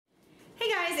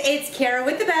it's Kara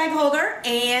with the Bag Holder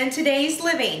and Today's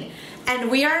Living, and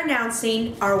we are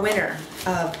announcing our winner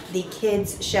of the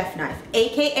Kids Chef Knife,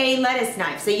 aka lettuce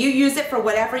knife, so you use it for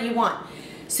whatever you want.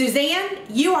 Suzanne,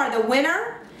 you are the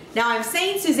winner. Now I'm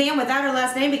saying Suzanne without her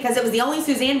last name because it was the only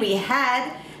Suzanne we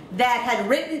had that had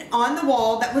written on the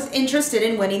wall that was interested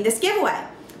in winning this giveaway.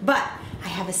 But I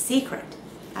have a secret.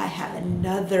 I have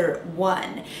another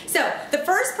one. So the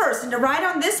first person to write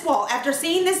on this wall after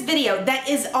seeing this video that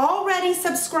is already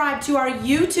subscribed to our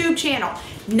YouTube channel,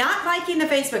 not liking the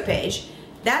Facebook page,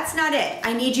 that's not it.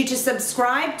 I need you to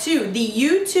subscribe to the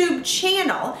YouTube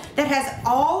channel that has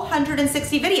all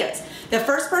 160 videos. The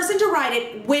first person to write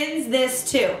it wins this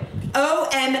too.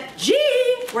 OMG!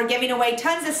 We're giving away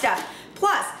tons of stuff.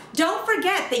 Plus, don't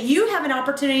forget that you have an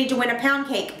opportunity to win a pound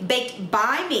cake baked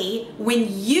by me when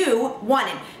you want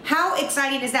it. How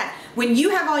exciting is that? When you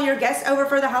have all your guests over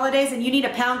for the holidays and you need a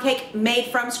pound cake made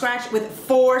from scratch with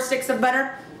 4 sticks of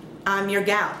butter, I'm your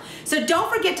gal. So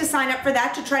don't forget to sign up for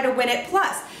that to try to win it.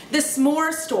 Plus, the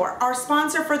S'more Store, our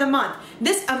sponsor for the month.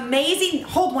 This amazing,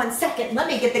 hold one second, let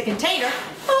me get the container.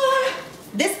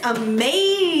 This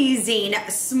amazing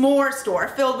s'more store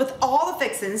filled with all the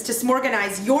fixins to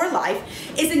s'morganize your life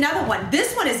is another one.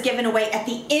 This one is given away at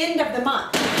the end of the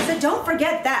month, so don't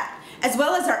forget that. As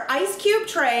well as our ice cube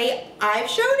tray. I've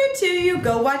shown it to you.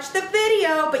 Go watch the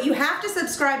video, but you have to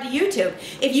subscribe to YouTube.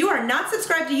 If you are not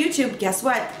subscribed to YouTube, guess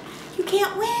what? You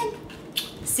can't win.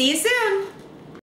 See you soon.